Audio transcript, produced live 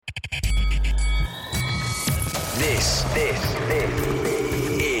This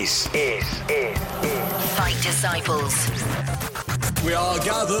is Fight Disciples. We are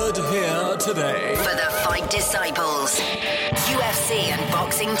gathered here today For the Fight Disciples. UFC and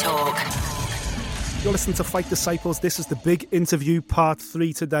boxing talk. You're listening to Fight Disciples. This is the big interview, part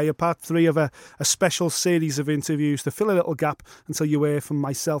 3 today, a part 3 of a special series of interviews to fill a little gap until you hear from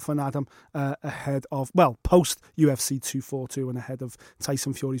myself and Adam ahead of, post UFC 242 and ahead of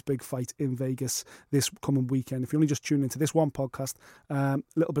Tyson Fury's big fight in Vegas this coming weekend. If you're only just tuning into this one podcast, a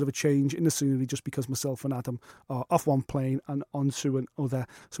little bit of a change in the scenery just because myself and Adam are off one plane and onto another.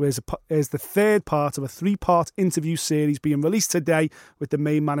 So here's the third part of a 3-part interview series being released today with the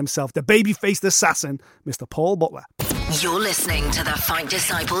main man himself, the baby-faced assassin, Mr. Paul Butler. You're listening to the Fight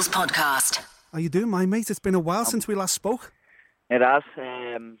Disciples podcast. How you doing, my mate? It's been a while since we last spoke. It has.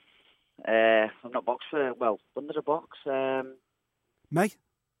 I've not boxed for, under the box. May,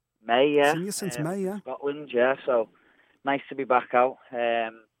 yeah. Seen you since May, yeah. Scotland, yeah. So nice to be back out.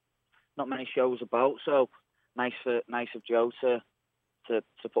 Not many shows about, so nice of Joe to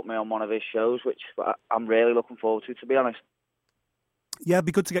put me on one of his shows, which I'm really looking forward to be honest. Yeah, it'd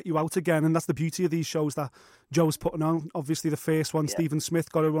be good to get you out again, and that's the beauty of these shows that Joe's putting on. Obviously, the first one, Stephen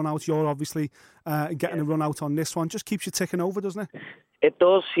Smith got a run out. You're obviously getting a run out on this one. Just keeps you ticking over, doesn't it? It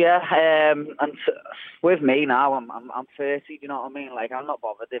does, yeah. And with me now, I'm 30. Do you know what I mean? Like, I'm not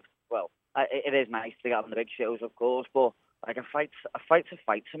bothered if. It is nice to get on the big shows, of course, but like a fight's a fight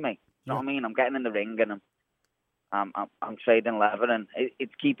to me. You know what I mean? I'm getting in the ring and I'm trading leather, and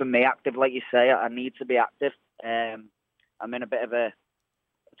it's keeping me active, like you say. I need to be active. I'm in a bit of a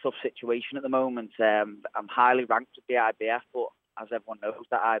tough situation at the moment. I'm highly ranked with the IBF, but as everyone knows,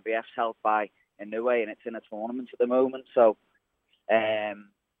 that IBF's held by Inoue, and it's in a tournament at the moment. So,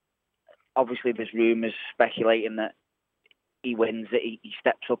 obviously, there's rumours speculating that he wins it, he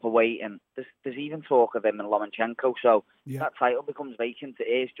steps up a weight, and there's even talk of him and Lomachenko. So that title becomes vacant. It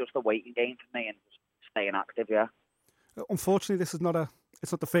is just a waiting game for me and staying active. Yeah. Unfortunately, this is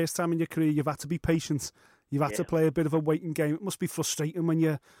it's not the first time in your career you've had to be patient. You've had to play a bit of a waiting game. It must be frustrating when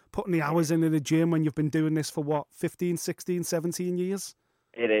you're putting the hours in the gym when you've been doing this for, 15, 16, 17 years?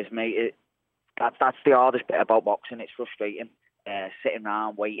 It is, mate. That's the hardest bit about boxing. It's frustrating, sitting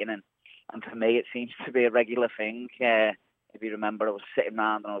around waiting. And for me, it seems to be a regular thing. If you remember, I was sitting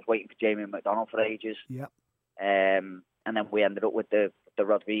around and I was waiting for Jamie McDonald for ages. Yeah. And then we ended up with the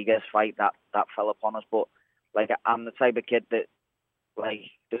Rodriguez fight that fell upon us. But, I'm the type of kid that,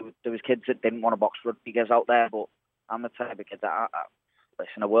 there was kids that didn't want to box Rodriguez out there, but I'm the type of kid that,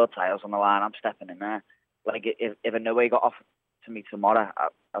 listen, a world title's on the line, I'm stepping in there. If Inoue got offered to me tomorrow,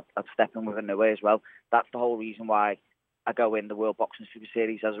 I'd step in with Inoue as well. That's the whole reason why I go in the World Boxing Super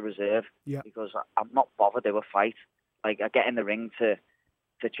Series as a reserve, because I'm not bothered to a fight. I get in the ring to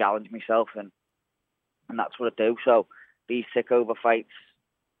challenge myself, and that's what I do. So these takeover fights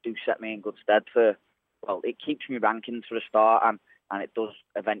do set me in good stead for, it keeps me ranking for a start, and it does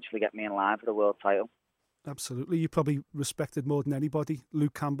eventually get me in line for the world title. Absolutely. You probably respected more than anybody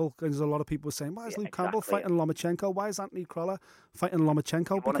Luke Campbell. There's a lot of people saying, why is Luke Campbell fighting Lomachenko? Why is Anthony Crolla fighting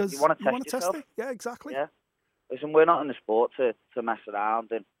Lomachenko? Because you want to test it. Yeah, exactly. Yeah. Listen, we're not in the sport to mess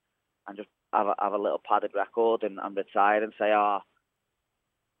around and just have a little padded record and retire and say, I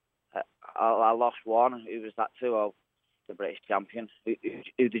lost one. Who was that to? Oh, the British champion. Who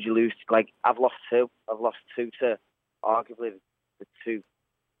did you lose to? I've lost two. I've lost two to arguably the two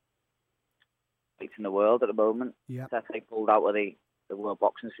fights in the world at the moment. Yeah. They pulled out of the World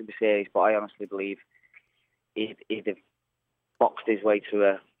Boxing Super Series, but I honestly believe he'd have boxed his way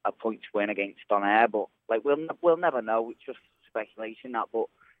to a points win against Donaire. But we'll never know. It's just speculation,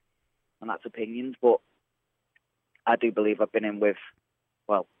 and that's opinions. But I do believe I've been in with,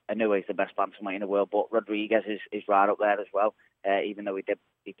 Inoue's the best bantamweight in the world, but Rodriguez is right up there as well. Even though he did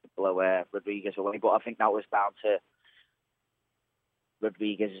blow Rodriguez away, but I think that was down to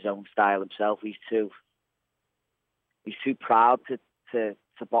Rodriguez's own style himself. He's too proud to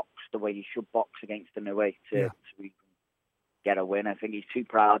box the way you should box against Inoue to even get a win. I think he's too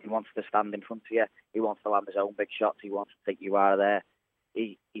proud. He wants to stand in front of you. He wants to land his own big shots. He wants to take you out of there.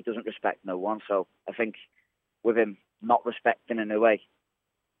 He doesn't respect no one. So I think with him not respecting Inoue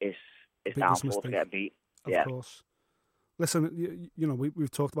is downfall to get beat. Of course. Listen, we've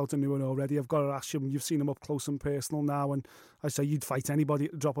talked about Inoue already. I've got to ask you, you've seen him up close and personal now, and I say you'd fight anybody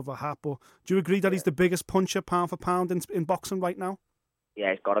at the drop of a hat, but do you agree that he's the biggest puncher pound for pound in boxing right now? Yeah,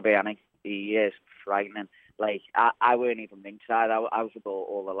 he's got to be, Annie. He is frightening. I weren't even ringside. I was with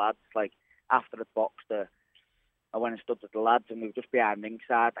all the lads. After the box, I went and stood with the lads, and we were just behind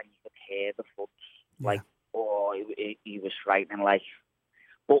ringside, and you could hear the thuds. He was frightening.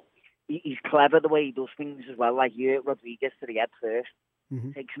 But he's clever the way he does things as well. Like, you hit Rodriguez to the head first,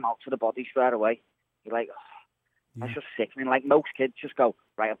 takes him out to the body straight away. You're like, that's just sickening. Like, most kids just go,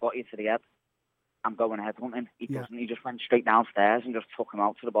 right, I've got you to the head. I'm going head hunting. He doesn't. He just went straight downstairs and just took him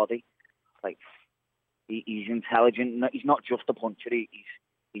out to the body. Like, he's intelligent. He's not just a puncher.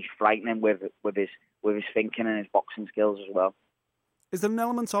 He's frightening with his thinking and his boxing skills as well. Is there an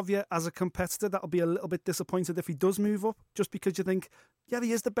element of you as a competitor that'll be a little bit disappointed if he does move up, just because you think, yeah,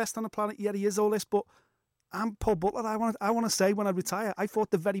 he is the best on the planet, yeah, he is all this, but I'm Paul Butler. I want to say when I retire, I fought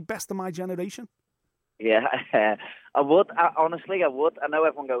the very best of my generation. Yeah, I would. Honestly, I would. I know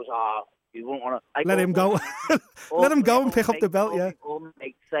everyone goes, you won't want to. Let him go. Let him go and pick up the belt, yeah. All my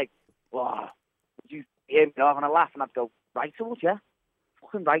mates say, would you hear me off? And I laugh and I'd go, right I would, yeah.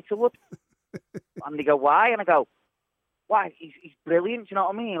 Fucking right I would. And they go, why? And I go, why? He's brilliant, do you know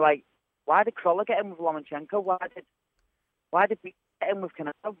what I mean? Like, why did Kroller get him with Lomachenko? Why did we get him with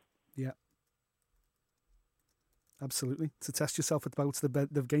Canelo? Yeah. Absolutely. To test yourself against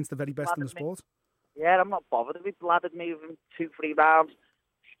the very best in the sport. Yeah, I'm not bothered if he bladdered me within 2-3 rounds. Do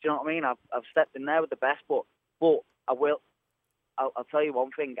you know what I mean? I've stepped in there with the best, but I will. I'll tell you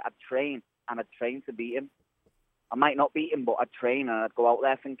one thing. I'd train to beat him. I might not beat him, but I'd train and I'd go out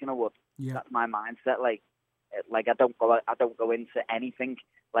there thinking I would. Yeah. That's my mindset. Like I don't go into anything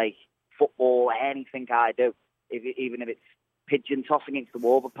like football, anything I do, even if it's pigeon toss against the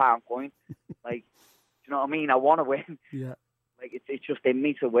wall with a pound coin. Like, do you know what I mean? I want to win. Yeah. Like, it's just in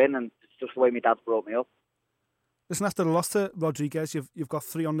me to win, and it's just the way my dad's brought me up. Listen, after the loss to Rodriguez, you've got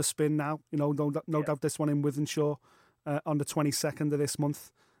 3 on the spin now. You know, no doubt this one in Withenshaw on the 22nd of this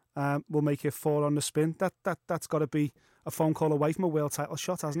month will make it 4 on the spin. That's got to be a phone call away from a world title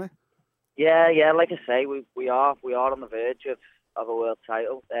shot, hasn't it? Yeah. Like I say, we are on the verge of a world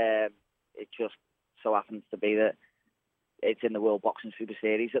title. It just so happens to be that it's in the World Boxing Super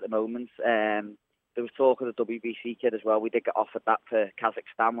Series at the moment. There was talk of the WBC kid as well. We did get offered that for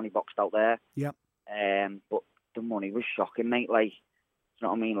Kazakhstan when he boxed out there. Yeah. But the money was shocking, mate. Like, you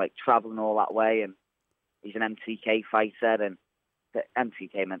know what I mean? Like, travelling all that way, and he's an MTK fighter, and the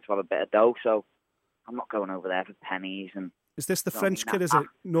MTK meant to have a bit of dough, so I'm not going over there for pennies. And is this the French kid? Is it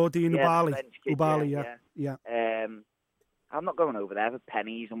Nordine Ubali? Yeah. I'm not going over there for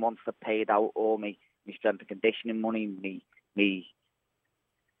pennies, and once they've paid out all my strength and conditioning money,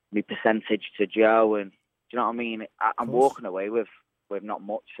 me percentage to Joe, and do you know what I mean? I'm walking away with not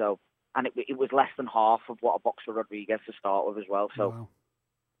much. So, and it was less than half of what I boxed for Rodriguez to start with as well. So, wow.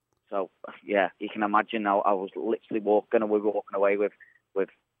 So yeah, you can imagine. I was literally walking away with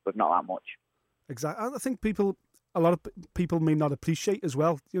not that much. Exactly. I think a lot of people may not appreciate as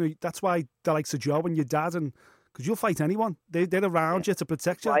well. You know, that's why the likes of Joe and your dad, and because you'll fight anyone, they're around you to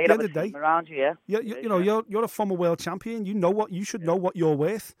protect you. Well, at the end of the day, around you, yeah. You're a former world champion. You know what you should know what you're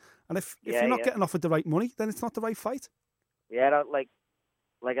worth, and if you're not getting offered the right money, then it's not the right fight. Yeah,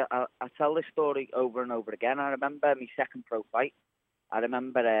 I tell this story over and over again. I remember my second pro fight. I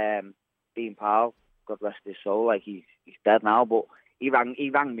remember Dean Powell, God rest his soul, like he's dead now, but he rang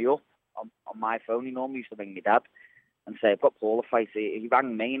me up on my phone. He normally used to ring my dad and say, I've got Paul a fight. He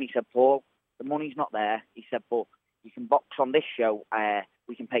rang me and he said, Paul, the money's not there. He said, but you can box on this show.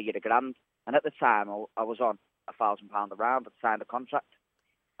 We can pay you $1,000. And at the time, I was on £1,000 a round. I'd signed a contract.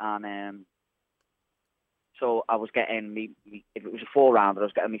 And so I was getting if it was a 4-rounder, I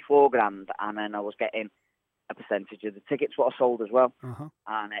was getting me $4,000, and then I was getting a percentage of the tickets what I sold as well. Uh-huh.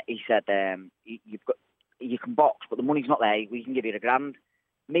 And he said, you can box, but the money's not there. We can give you $1,000.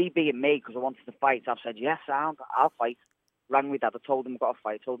 Me being me, because I wanted to fight, I've said, yes, I'll fight. Rang my dad, I told him I've got a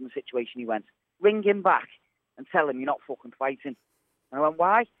fight, I told him the situation. He went, ring him back and tell him you're not fucking fighting. And I went,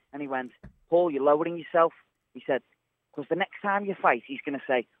 why? And he went, Paul, you're lowering yourself. He said, because the next time you fight, he's going to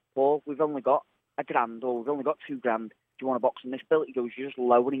say, Paul, we've only got $1,000 or we've only got $2,000. Do you want to box on this bill? He goes, you're just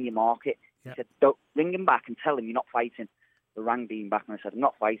lowering your market. Yep. He said, don't ring him back and tell him you're not fighting. I rang Dean back and I said, I'm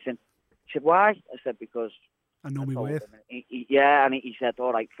not fighting. He said, why? I said, because I know me worth. And he said,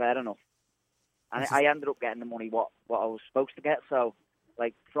 all right, fair enough. And I ended up getting the money what I was supposed to get. So,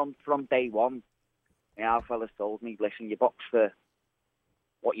 like, from day one, our fellas told me, listen, you box for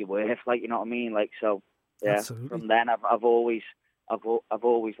what you're worth, like, you know what I mean? Like, so, yeah. Absolutely. From then, I've always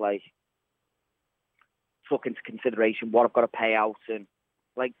like took into consideration what I've got to pay out, and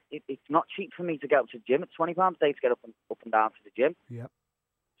like it's not cheap for me to get up to the gym. It's £20 a day to get up and down to the gym. Yeah.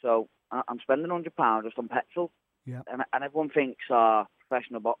 So I'm spending £100 just on petrol. Yeah. And everyone thinks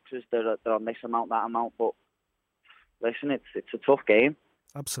professional boxers they're on this amount, that amount, but listen, it's a tough game.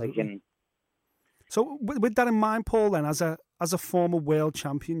 Absolutely. So with that in mind, Paul, then as a former world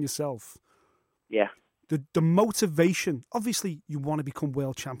champion yourself, yeah, the motivation. Obviously, you want to become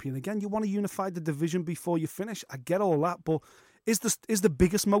world champion again. You want to unify the division before you finish. I get all that, but is the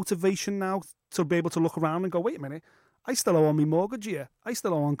biggest motivation now to be able to look around and go, wait a minute, I still owe on my mortgage here. I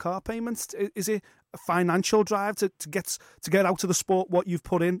still owe on car payments. Is it a financial drive to get out of the sport what you've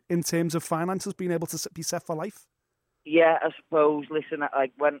put in terms of finances, being able to be set for life? Yeah, I suppose. Listen,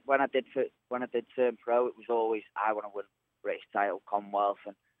 like when I did turn pro, it was always I want to win British title, Commonwealth,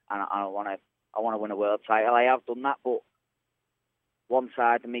 and I want to win a world title. I have done that, but one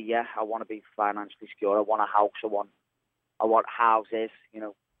side of me, yeah, I want to be financially secure. I want a house. I want houses,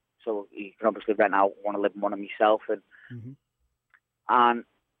 so you can obviously rent out. I want to live in one of myself, and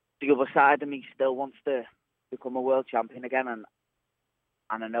the other side of me still wants to become a world champion again, and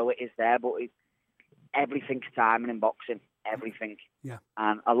I know it is there, but everything's timing in boxing, everything. Yeah.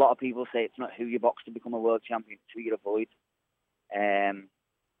 And a lot of people say it's not who you box to become a world champion, it's who you avoid. And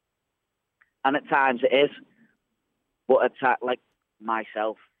at times it is, but like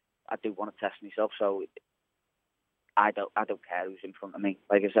myself, I do want to test myself, so I don't care who's in front of me.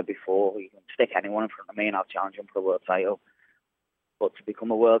 Like I said before, you can stick anyone in front of me and I'll challenge them for a world title. But to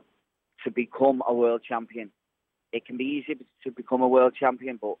become a world champion, it can be easy to become a world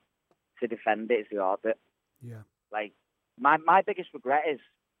champion, but to defend it is the hard bit. Yeah. Like my biggest regret is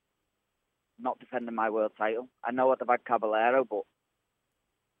not defending my world title. I know I'd have had Caballero, but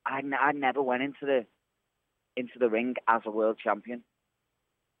I never went into the ring as a world champion. Do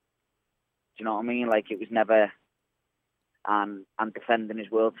you know what I mean? Like, it was never and defending his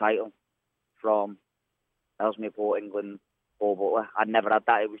world title from Ellesmere Port, England, or Butler. I'd never had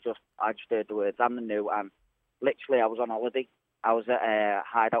that. It was just, I just heard the words, I'm the new, and literally I was on holiday. I was at a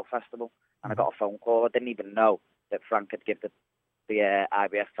hideout festival, and I got a phone call. I didn't even know that Frank had given the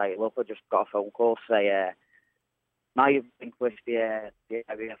IBF title up. I just got a phone call to say, now you've relinquished the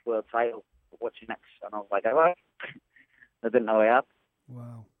IBF world title, what's your next? And I was like, all right. I didn't know I had.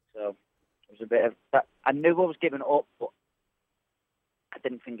 Wow. So it was a bit of, I knew I was giving up, but I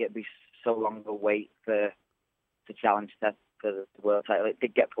didn't think it'd be so long a wait to challenge for the world title. It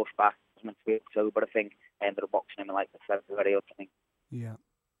did get pushed back. It was meant to be October, but I think I ended up boxing him in like the February or something. Yeah.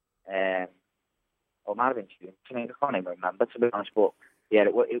 Or it might have been June. I can't even remember, to be honest. But yeah,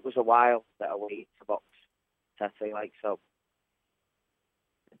 it was a while that I waited to box Tete, like, so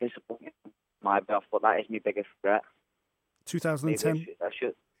disappointing my behalf, but that is my biggest regret. 2010.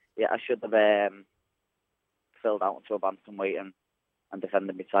 I should have filled out into a bantamweight and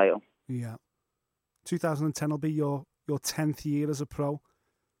defended my title. Yeah. 2010 will be your 10th year as a pro.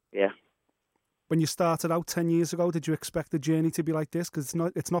 Yeah. When you started out 10 years ago, did you expect the journey to be like this? Because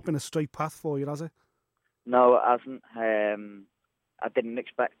it's not been a straight path for you, has it? No, it hasn't. I didn't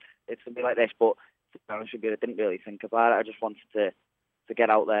expect it to be like this, but to be honest with you, I didn't really think about it. I just wanted to get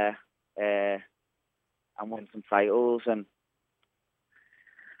out there and win some titles, and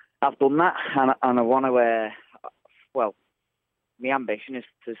I've done that, and I want to, well, my ambition is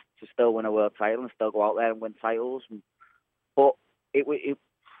to still win a world title and still go out there and win titles. But it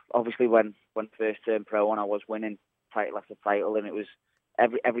obviously when I first turned pro and I was winning title after title, and it was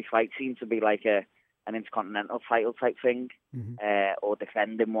every fight seemed to be like an intercontinental title type thing, or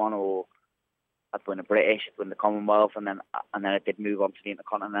defending one, or I'd win a British, I'd win the Commonwealth, and then I did move on to the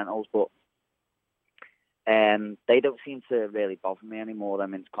intercontinentals, but they don't seem to really bother me anymore,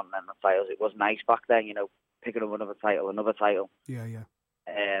 them intercontinental titles. It was nice back then, picking up another title. Yeah, yeah.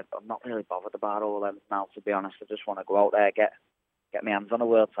 I'm not really bothered about all them now, to be honest. I just want to go out there, get my hands on a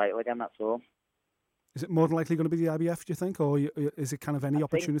world title again, that's all. Is it more than likely going to be the IBF, do you think, or is it kind of any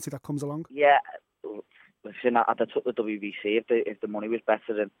opportunity that comes along? Yeah, listen, I took the WBC if the money was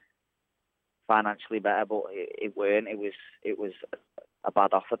better and financially better, but it weren't. It was a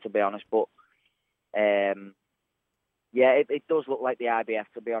bad offer, to be honest. But yeah, it does look like the IBF,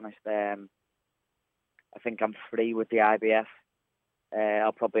 to be honest. I think I'm free with the IBF.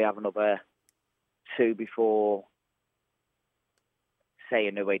 I'll probably have another 2 before, say,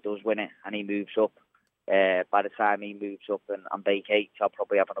 Inoue does win it and he moves up. By the time he moves up and vacates, I'll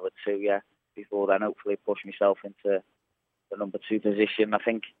probably have another 2, before then. Hopefully push myself into the number 2 position. I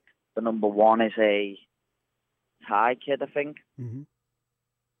think the number 1 is a Thai kid, I think. Mm-hmm.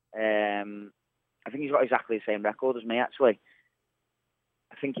 I think he's got exactly the same record as me, actually.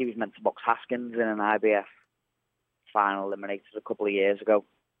 I think he was meant to box Haskins in an IBF final eliminated a couple of years ago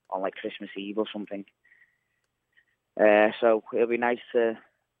on like Christmas Eve or something. So it'll be nice to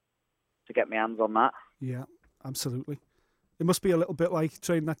get my hands on that. Yeah, absolutely. It must be a little bit like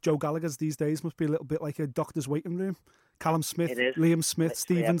training at Joe Gallagher's these days. Must be a little bit like a doctor's waiting room. Callum Smith, Liam Smith,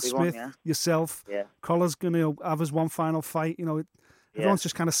 Stephen Smith, yourself. Yeah. Collar's going to have his one final fight. Everyone's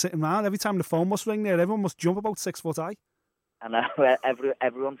just kind of sitting around. Every time the phone must ring there, everyone must jump about 6 foot high. And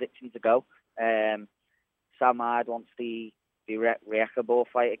everyone's itching to go. Sam Hyde wants the Riakabo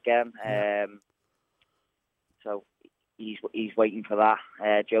fight again. So he's waiting for that.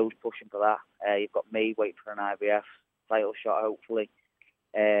 Joe's pushing for that. You've got me waiting for an IBF title shot, hopefully.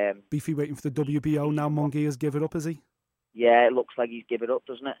 Beefy waiting for the WBO now. Munguia's give it up, is he? Yeah, it looks like he's give it up,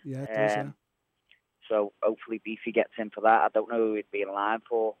 doesn't it? Yeah, it does, yeah. So hopefully Beefy gets in for that. I don't know who he'd be in line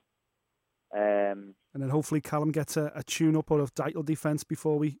for. And then hopefully Callum gets a tune-up or a title defence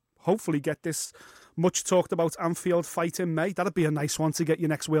before we hopefully get this much talked about Anfield fight in May. That'd be a nice one to get your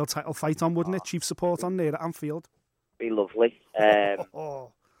next world title fight on, wouldn't it? Chief support on there at Anfield. Be lovely. I'd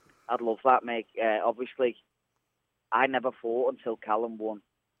love that, mate. Obviously, I never fought until Callum won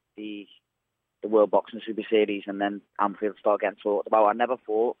the World Boxing Super Series, and then Anfield started getting talked about. I never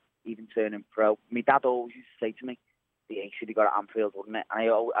fought, even turning pro. My dad always used to say to me, the ace should have got at Anfield, wouldn't it? And I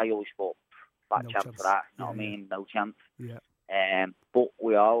always thought, fat chance for that. You know what I mean? No chance. Yeah. But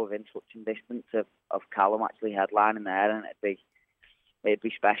we are within touching distance of Callum actually headlining there, and it'd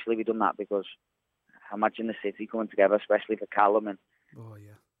be special if we done that, because imagine the city coming together, especially for Callum, and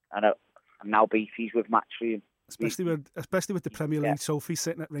now Beefy's with Matchroom. Especially with the Premier League trophy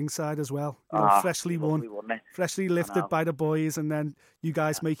sitting at ringside as well. Freshly won, freshly lifted by the boys, and then you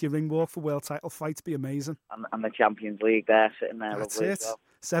guys make your ring walk for world title fights. Be amazing. And the Champions League there sitting there. That's lovely it. Well.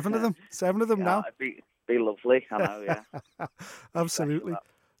 Seven of them now. It'd be lovely. I know, yeah. Absolutely.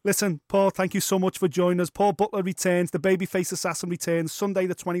 Listen, Paul, thank you so much for joining us. Paul Butler returns. The Babyface Assassin returns Sunday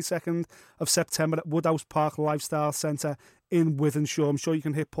the 22nd of September at Woodhouse Park Lifestyle Centre in Wythenshawe. I'm sure you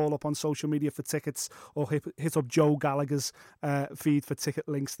can hit Paul up on social media for tickets, or hit up Joe Gallagher's feed for ticket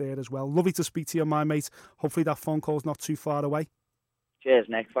links there as well. Lovely to speak to you, my mate. Hopefully that phone call's not too far away. Cheers,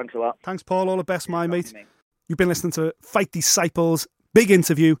 Nick. Thanks a lot. Thanks, Paul. All the best, my mate. You've been listening to Fight Disciples. Big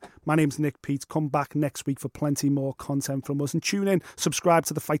interview. My name's Nick Pete. Come back next week for plenty more content from us. And tune in, subscribe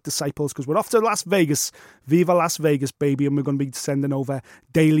to the Fight Disciples, because we're off to Las Vegas. Viva Las Vegas, baby. And we're going to be sending over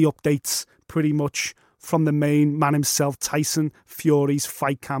daily updates pretty much from the main man himself, Tyson Fury's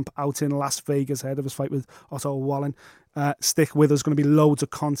fight camp out in Las Vegas ahead of his fight with Otto Wallen. Stick with us. Going to be loads of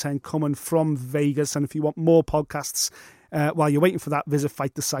content coming from Vegas. And if you want more podcasts, while you're waiting for that, visit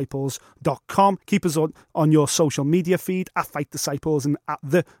fightdisciples.com. Keep us on your social media feed at Fight Disciples and at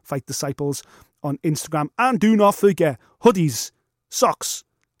The Fight Disciples on Instagram. And do not forget, hoodies, socks,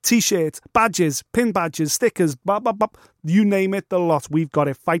 t-shirts, badges, pin badges, stickers, blah, blah, blah. You name it, the lot. We've got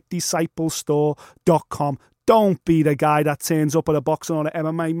it. FightDisciplesStore.com. Don't be the guy that turns up at a boxing or an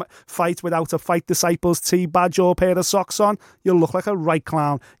MMA fight without a Fight Disciples tee badge or pair of socks on. You'll look like a right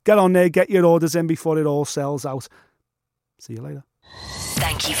clown. Get on there, get your orders in before it all sells out. See you later.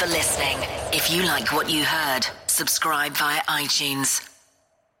 Thank you for listening. If you like what you heard, subscribe via iTunes.